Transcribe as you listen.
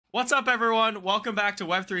What's up, everyone? Welcome back to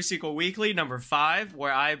Web3 SQL Weekly number 5,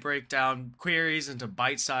 where I break down queries into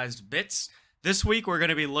bite-sized bits. This week, we're going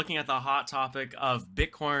to be looking at the hot topic of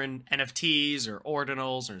Bitcoin NFTs or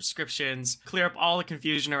ordinals or inscriptions, clear up all the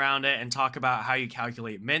confusion around it, and talk about how you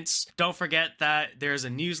calculate mints. Don't forget that there's a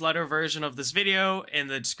newsletter version of this video in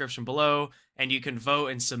the description below, and you can vote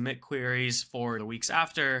and submit queries for the weeks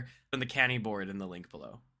after on the canny board in the link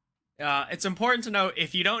below. It's important to note,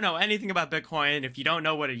 if you don't know anything about Bitcoin, if you don't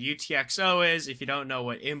know what a UTXO is, if you don't know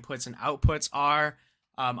what inputs and outputs are,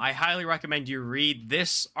 I highly recommend you read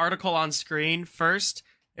this article on screen first.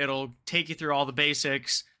 It'll take you through all the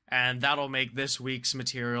basics, and that'll make this week's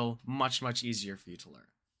material much easier for you to learn.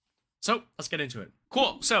 So let's get into it.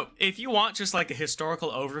 Cool. So if you want just like a historical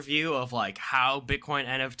overview of like how Bitcoin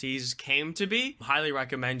NFTs came to be, I highly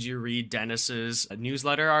recommend you read Dennis's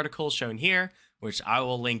newsletter article shown here, which I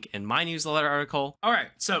will link in my newsletter article. All right,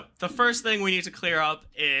 so the first thing we need to clear up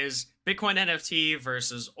is Bitcoin NFT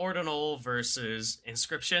versus Ordinal versus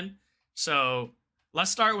Inscription. So let's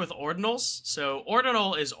start with Ordinals. So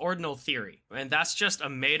Ordinal is Ordinal theory, and that's just a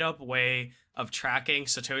made-up way of tracking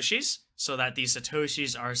Satoshis so that these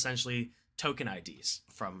Satoshis are essentially token IDs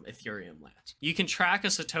from Ethereum land. You can track a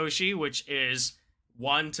Satoshi, which is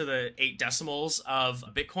 1 to the 8 decimals of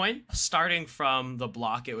Bitcoin, starting from the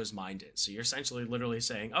block it was mined in. So you're essentially literally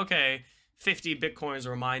saying, okay, 50 Bitcoins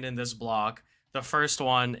were mined in this block. The first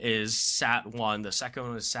one is SAT1, the second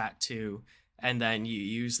one is SAT2, and then you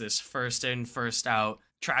use this first in, first out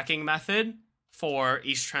tracking method for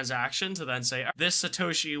each transaction to then say, this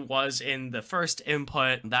Satoshi was in the first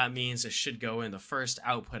input, that means it should go in the first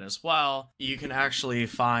output as well. You can actually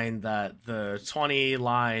find that the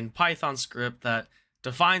 20-line Python script that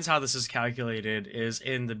defines how this is calculated is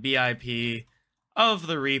in the BIP of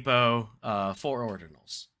the repo for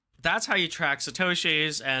ordinals. That's how you track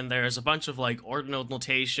Satoshis, and there's a bunch of like ordinal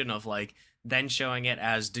notation of like then showing it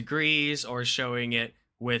as degrees or showing it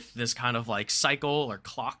with this kind of like cycle or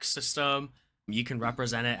clock system. You can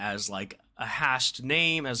represent it as like a hashed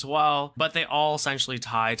name as well, but they all essentially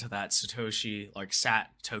tie to that Satoshi like SAT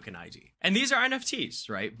token ID. And these are NFTs,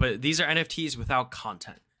 right? But these are NFTs without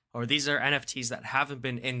content, or these are NFTs that haven't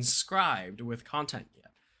been inscribed with content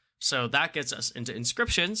yet. So that gets us into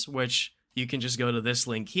inscriptions, which you can just go to this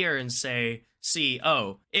link here and say,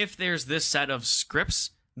 oh, if there's this set of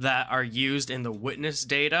scripts that are used in the witness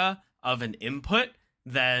data of an input,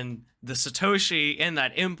 then the Satoshi in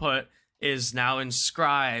that input is now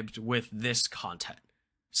inscribed with this content.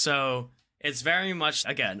 So it's very much,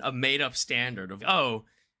 again, a made-up standard of, oh,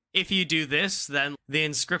 if you do this, then the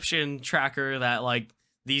inscription tracker that like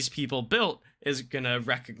these people built is gonna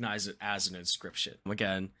recognize it as an inscription.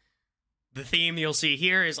 Again, the theme you'll see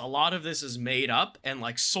here is a lot of this is made up and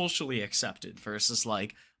like socially accepted versus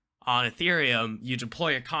like on Ethereum, you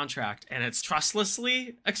deploy a contract and it's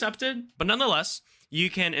trustlessly accepted. But nonetheless, you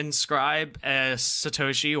can inscribe a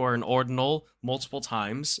Satoshi or an ordinal multiple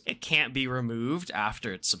times. It can't be removed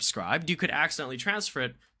after it's subscribed. You could accidentally transfer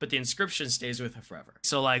it, but the inscription stays with it forever.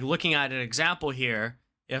 So like looking at an example here,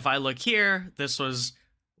 if I look here, this was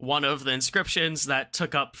one of the inscriptions that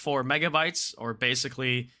took up 4 megabytes, or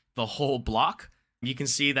basically the whole block. You can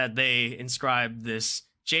see that they inscribed this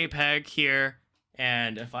JPEG here.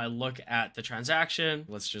 And if I look at the transaction,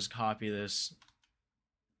 let's just copy this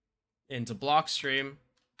into Blockstream,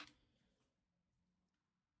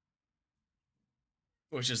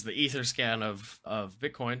 which is the Etherscan of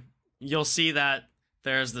Bitcoin. You'll see that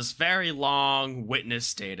there's this very long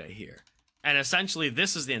witness data here. And essentially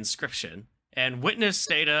this is the inscription. And witness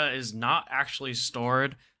data is not actually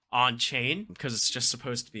stored on chain because it's just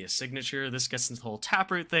supposed to be a signature. This gets into the whole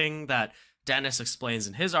taproot thing that Dennis explains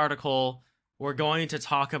in his article. We're going to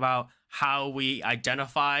talk about how we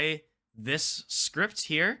identify this script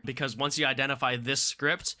here, because once you identify this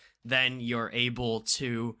script, then you're able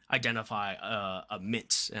to identify a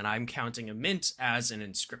mint. And I'm counting a mint as an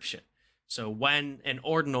inscription. So when an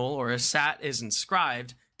ordinal or a SAT is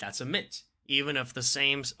inscribed, that's a mint. Even if the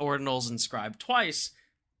same ordinal is inscribed twice,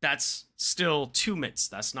 that's still 2 mints.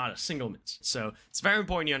 That's not a single mint. So it's very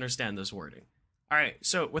important you understand this wording. All right,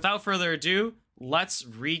 so without further ado, let's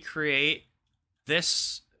recreate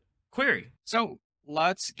this query. So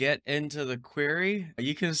let's get into the query.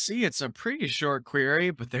 You can see it's a pretty short query,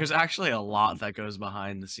 but there's actually a lot that goes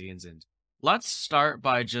behind the scenes. And let's start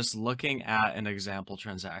by just looking at an example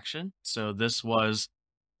transaction. So this was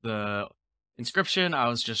the inscription I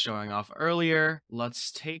was just showing off earlier.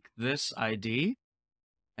 Let's take this ID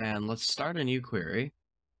and let's start a new query.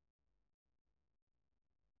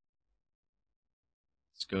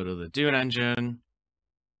 Let's go to the Dune engine,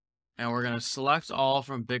 and we're going to select all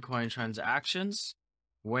from Bitcoin transactions.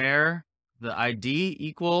 where the ID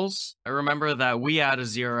equals, I remember that we add a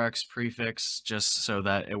 0x prefix just so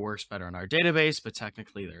that it works better in our database, but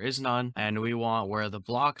technically there is none. And we want where the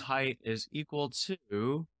block height is equal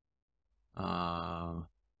to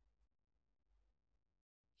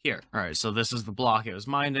here. All right, so this is the block it was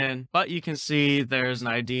mined in, but you can see there's an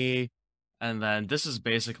ID, and then this is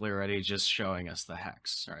basically already just showing us the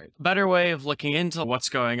hex. All right, better way of looking into what's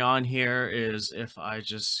going on here is if I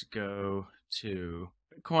just go to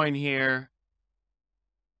Bitcoin here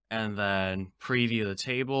and then preview the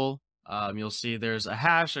table. You'll see there's a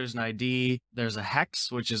hash, there's an ID, there's a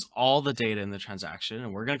hex, which is all the data in the transaction,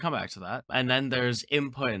 and we're going to come back to that. And then there's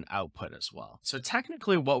input and output as well. So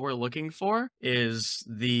technically what we're looking for is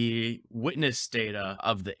the witness data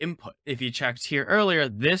of the input. If you checked here earlier,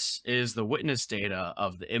 this is the witness data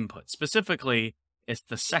of the input. Specifically, it's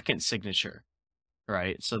the second signature,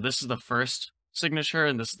 right? So this is the first signature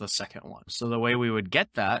and this is the second one. So the way we would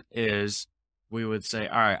get that is we would say,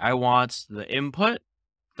 all right, I want the input,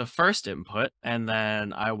 the first input, and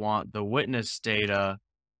then I want the witness data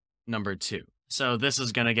number 2. So this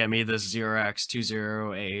is going to get me this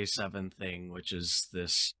 0x20AA7 thing, which is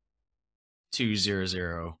this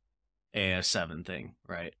 200AA7 thing,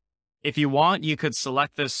 right? If you want, you could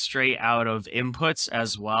select this straight out of inputs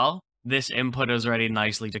as well. This input is already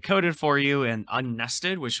nicely decoded for you and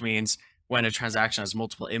unnested, which means when a transaction has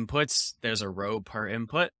multiple inputs, there's a row per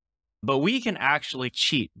input. But we can actually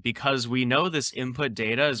cheat because we know this input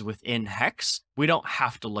data is within hex. We don't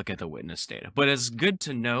have to look at the witness data, but it's good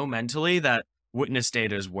to know mentally that witness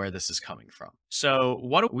data is where this is coming from. So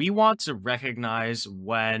what we want to recognize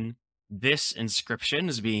when this inscription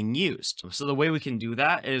is being used. So the way we can do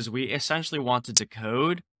that is we essentially want to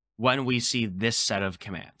decode when we see this set of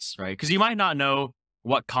commands, right? Because you might not know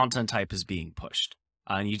what content type is being pushed.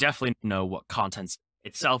 And you definitely know what content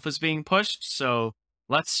itself is being pushed. So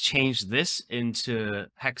let's change this into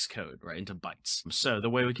hex code, right, into bytes. So the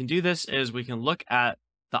way we can do this is we can look at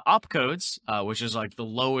the opcodes, which is like the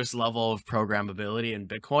lowest level of programmability in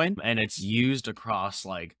Bitcoin, and it's used across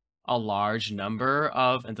like a large number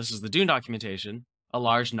of, and this is the Dune documentation, a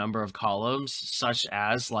large number of columns, such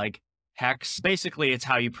as like hex. Basically, it's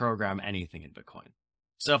how you program anything in Bitcoin.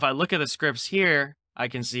 So if I look at the scripts here, I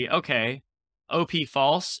can see, okay, OP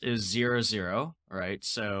false is 00, right?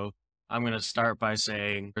 So I'm going to start by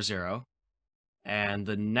saying 0. And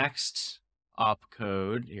the next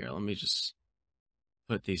opcode, here, let me just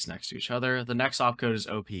put these next to each other. The next opcode is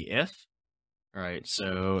OP if. All right,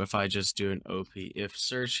 so if I just do an OP if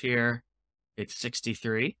search here, it's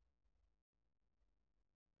 63.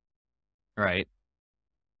 All right,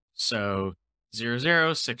 so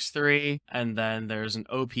 0063, and then there's an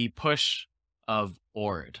OP push of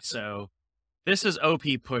ord. So this is OP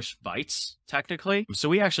push bytes, technically. So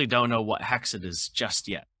we actually don't know what hex it is just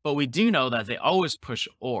yet, but we do know that they always push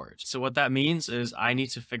ord. So what that means is I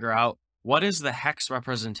need to figure out what is the hex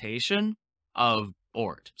representation of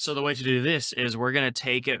ord. So the way to do this is we're going to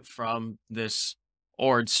take it from this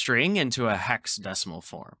ord string into a hex decimal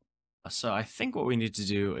form. So I think what we need to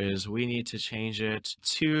do is we need to change it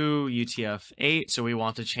to UTF-8. So we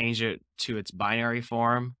want to change it to its binary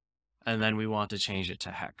form, and then we want to change it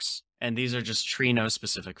to hex. And these are just Trino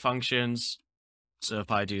specific functions. So if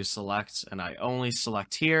I do select and I only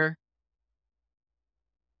select here,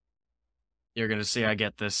 you're going to see I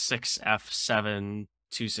get this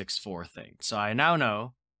 6F7264 thing. So I now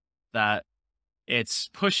know that it's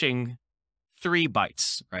pushing 3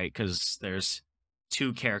 bytes, right? Because there's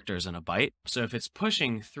 2 characters in a byte. So if it's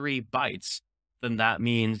pushing 3 bytes, then that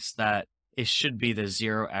means that it should be the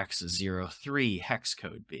 0x03 hex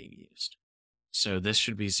code being used. So this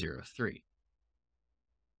should be 03.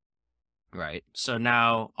 Right. So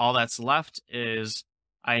now all that's left is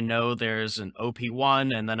I know there's an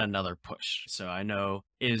OP1 and then another push. So I know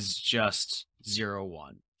is just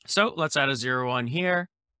 01. So let's add a 01 here.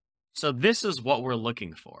 So this is what we're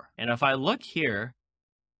looking for. And if I look here,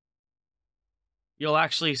 you'll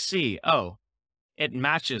actually see, oh, it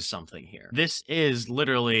matches something here. This is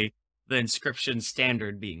literally the inscription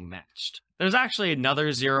standard being matched. There's actually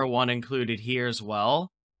another 01 included here as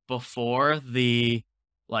well before the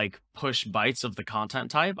like push bytes of the content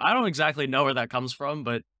type. I don't exactly know where that comes from,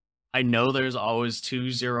 but I know there's always 2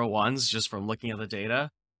 01s just from looking at the data.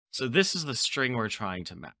 So this is the string we're trying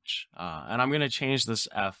to match. And I'm going to change this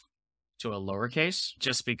F to a lowercase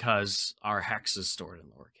just because our hex is stored in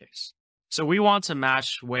lowercase. So we want to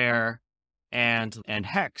match where and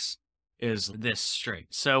hex is this string.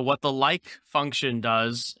 So what the like function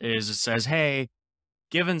does is it says, hey,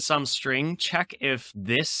 given some string, check if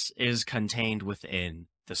this is contained within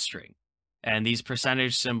the string. And these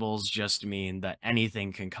percentage symbols just mean that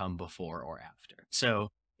anything can come before or after. So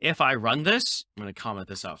if I run this, I'm going to comment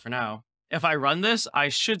this out for now. If I run this, I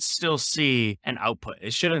should still see an output.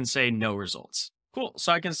 It shouldn't say no results. Cool.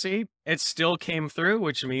 So I can see it still came through,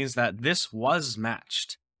 which means that this was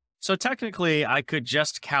matched. So technically, I could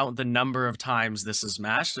just count the number of times this is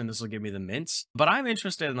matched, and this will give me the mints. But I'm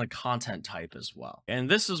interested in the content type as well. And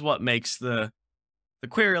this is what makes the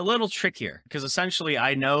query a little trickier, because essentially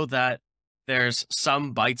I know that there's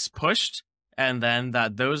some bytes pushed, and then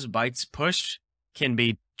that those bytes pushed can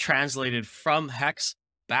be translated from hex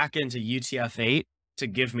back into UTF-8 to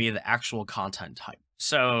give me the actual content type.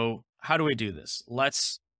 So how do we do this?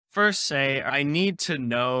 Let's first say I need to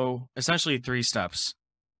know essentially 3 steps.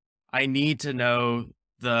 I need to know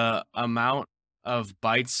the amount of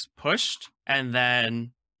bytes pushed. And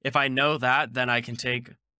then if I know that, then I can take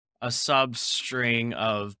a substring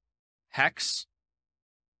of hex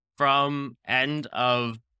from end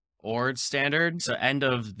of ord standard, so end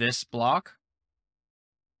of this block,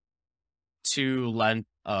 to length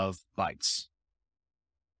of bytes.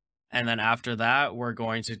 And then after that, we're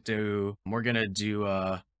going to do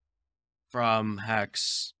a from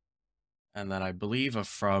hex, and then I believe a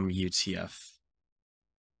from UTF.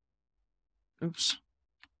 Oops.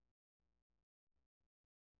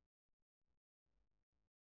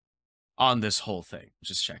 On this whole thing,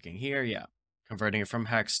 just checking here. Yeah. Converting it from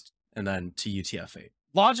hex and then to UTF-8.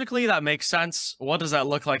 Logically, that makes sense. What does that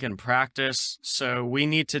look like in practice? So we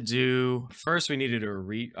need to do, first we need to do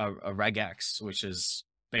a regex, which is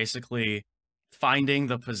basically finding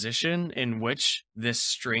the position in which this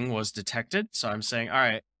string was detected. So I'm saying, all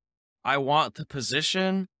right, I want the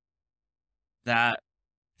position that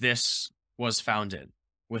this was found in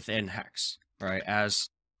within hex, right, as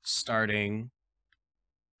starting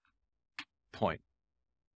point.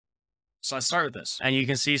 So let's start with this. And you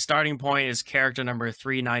can see starting point is character number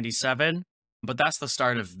 397, but that's the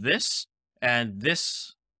start of this. And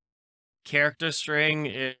this character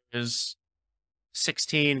string is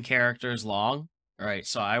 16 characters long. All right,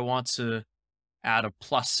 so I want to add a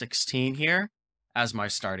plus 16 here as my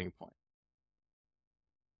starting point.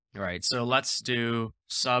 All right, so let's do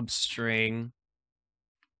substring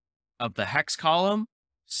of the hex column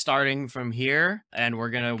starting from here, and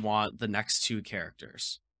we're going to want the next 2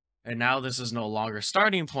 characters. And now this is no longer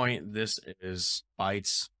starting point, this is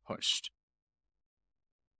bytes pushed.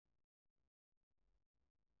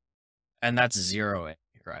 And that's 0A,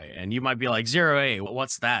 right? And you might be like, 0A,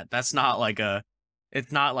 what's that? That's not like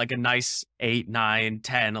it's not like a nice 8, 9,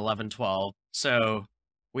 10, 11, 12. So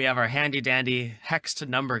we have our handy dandy hex to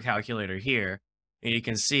number calculator here, and you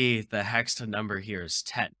can see the hex to number here is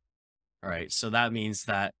 10. All right, so that means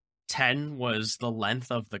that 10 was the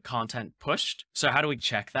length of the content pushed. So how do we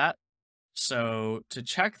check that? So to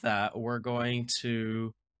check that, we're going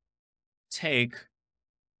to take,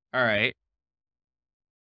 all right,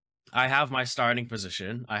 I have my starting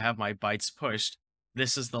position. I have my bytes pushed.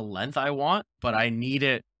 This is the length I want, but I need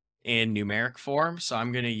it in numeric form. So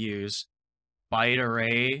I'm going to use byte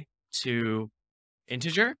array to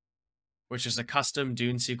integer, which is a custom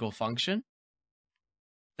Dune SQL function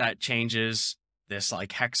that changes this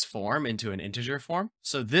like hex form into an integer form.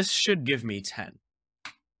 So this should give me 10.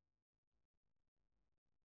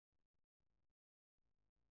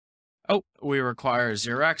 Oh, we require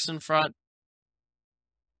 0x in front.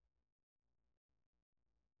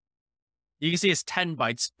 You can see it's 10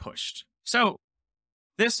 bytes pushed. So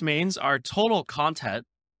this means our total content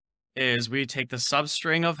is we take the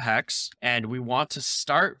substring of hex and we want to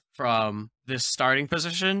start from this starting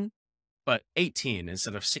position, but 18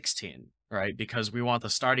 instead of 16, right? Because we want the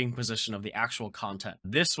starting position of the actual content.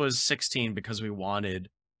 This was 16 because we wanted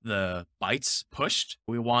the bytes pushed.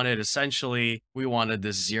 We wanted this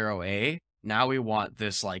 0A. Now we want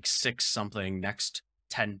this like 6 something next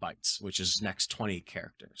 10 bytes, which is next 20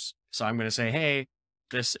 characters. So I'm going to say, hey,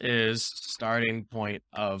 this is starting point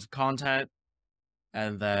of content.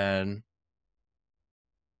 And then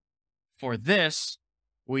for this,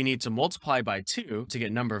 we need to multiply by 2 to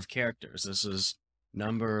get number of characters. This is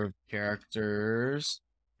number of characters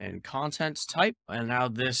and content type. And now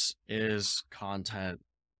this is content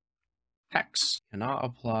hex. Cannot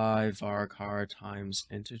apply varchar times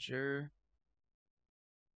integer.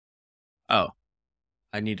 Oh,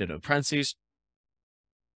 I needed a parentheses.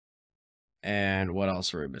 And what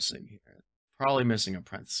else are we missing here? Probably missing a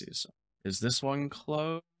parentheses. Is this one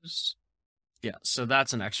closed? Yeah, so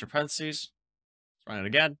that's an extra parentheses. Let's run it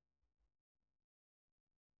again.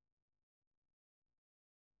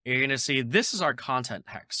 You're going to see this is our content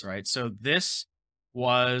hex, right? So this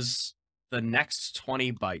was the next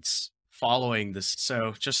 20 bytes following this.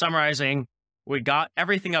 So just summarizing, we got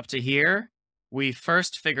everything up to here. We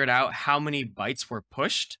first figured out how many bytes were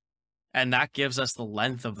pushed, and that gives us the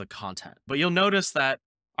length of the content. But you'll notice that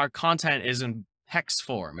our content is in hex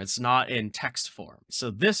form. It's not in text form.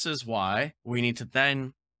 So this is why we need to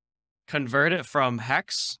then convert it from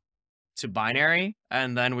hex to binary,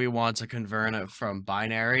 and then we want to convert it from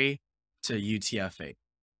binary to UTF-8,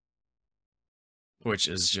 which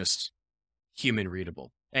is just human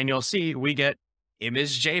readable. And you'll see we get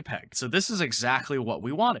image JPEG. So this is exactly what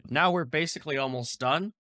we wanted. Now we're basically almost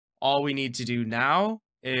done. All we need to do now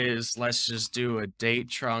is let's just do a date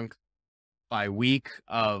trunk by week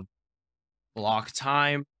of block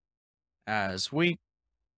time as week.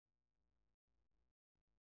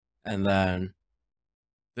 And then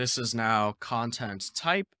this is now content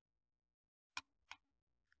type.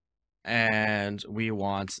 And we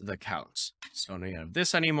want the count. So we don't have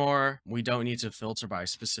this anymore. We don't need to filter by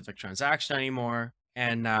specific transaction anymore.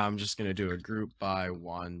 And now I'm just going to do a group by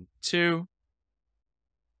 1, 2.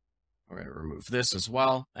 We're going to remove this as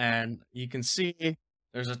well. And you can see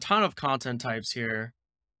there's a ton of content types here.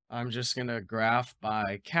 I'm just going to graph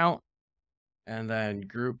by count and then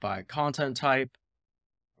group by content type.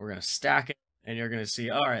 We're going to stack it and you're going to see,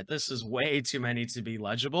 all right, this is way too many to be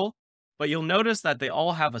legible. But you'll notice that they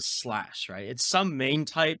all have a slash, right? It's some main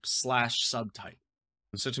type slash subtype.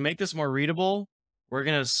 So to make this more readable, we're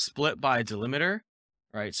going to split by delimiter,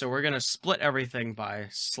 right? So we're going to split everything by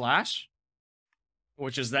slash,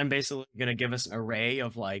 which is then basically going to give us an array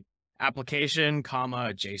of like application,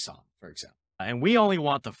 comma, JSON, for example. And we only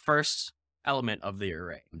want the first element of the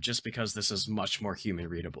array, just because this is much more human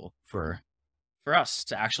readable for us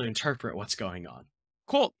to actually interpret what's going on.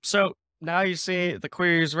 Cool. So now you see the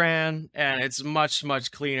queries ran, and it's much,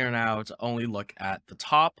 much cleaner now to only look at the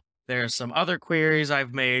top. There's some other queries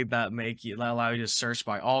I've made that allow you to search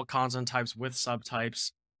by all content types with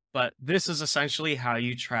subtypes. But this is essentially how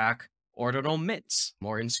you track ordinal mints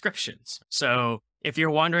or inscriptions. So if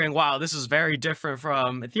you're wondering, wow, this is very different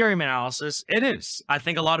from Ethereum analysis, it is. I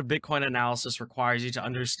think a lot of Bitcoin analysis requires you to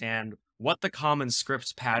understand what the common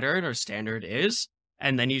script pattern or standard is.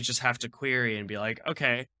 And then you just have to query and be like,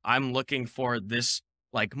 okay, I'm looking for this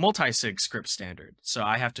like multi-sig script standard. So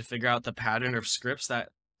I have to figure out the pattern of scripts that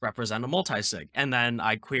represent a multi-sig. And then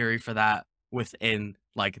I query for that within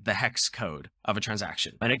like the hex code of a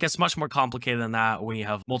transaction. And it gets much more complicated than that when you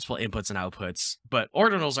have multiple inputs and outputs. But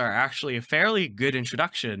ordinals are actually a fairly good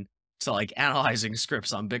introduction to like analyzing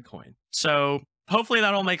scripts on Bitcoin. So hopefully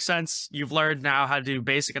that all makes sense. You've learned now how to do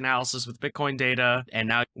basic analysis with Bitcoin data, and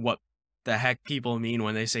now what the heck people mean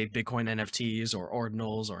when they say Bitcoin NFTs or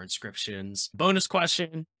ordinals or inscriptions. Bonus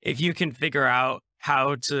question, if you can figure out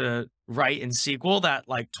how to write in SQL that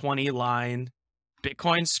like 20-line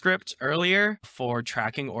Bitcoin script earlier for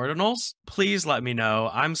tracking ordinals, please let me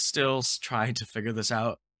know. I'm still trying to figure this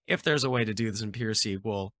out if there's a way to do this in pure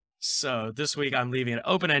SQL. So this week I'm leaving it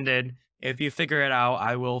open-ended. If you figure it out,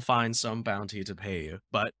 I will find some bounty to pay you.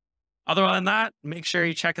 But other than that, make sure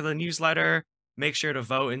you check the newsletter. Make sure to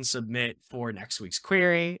vote and submit for next week's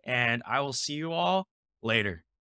query, and I will see you all later.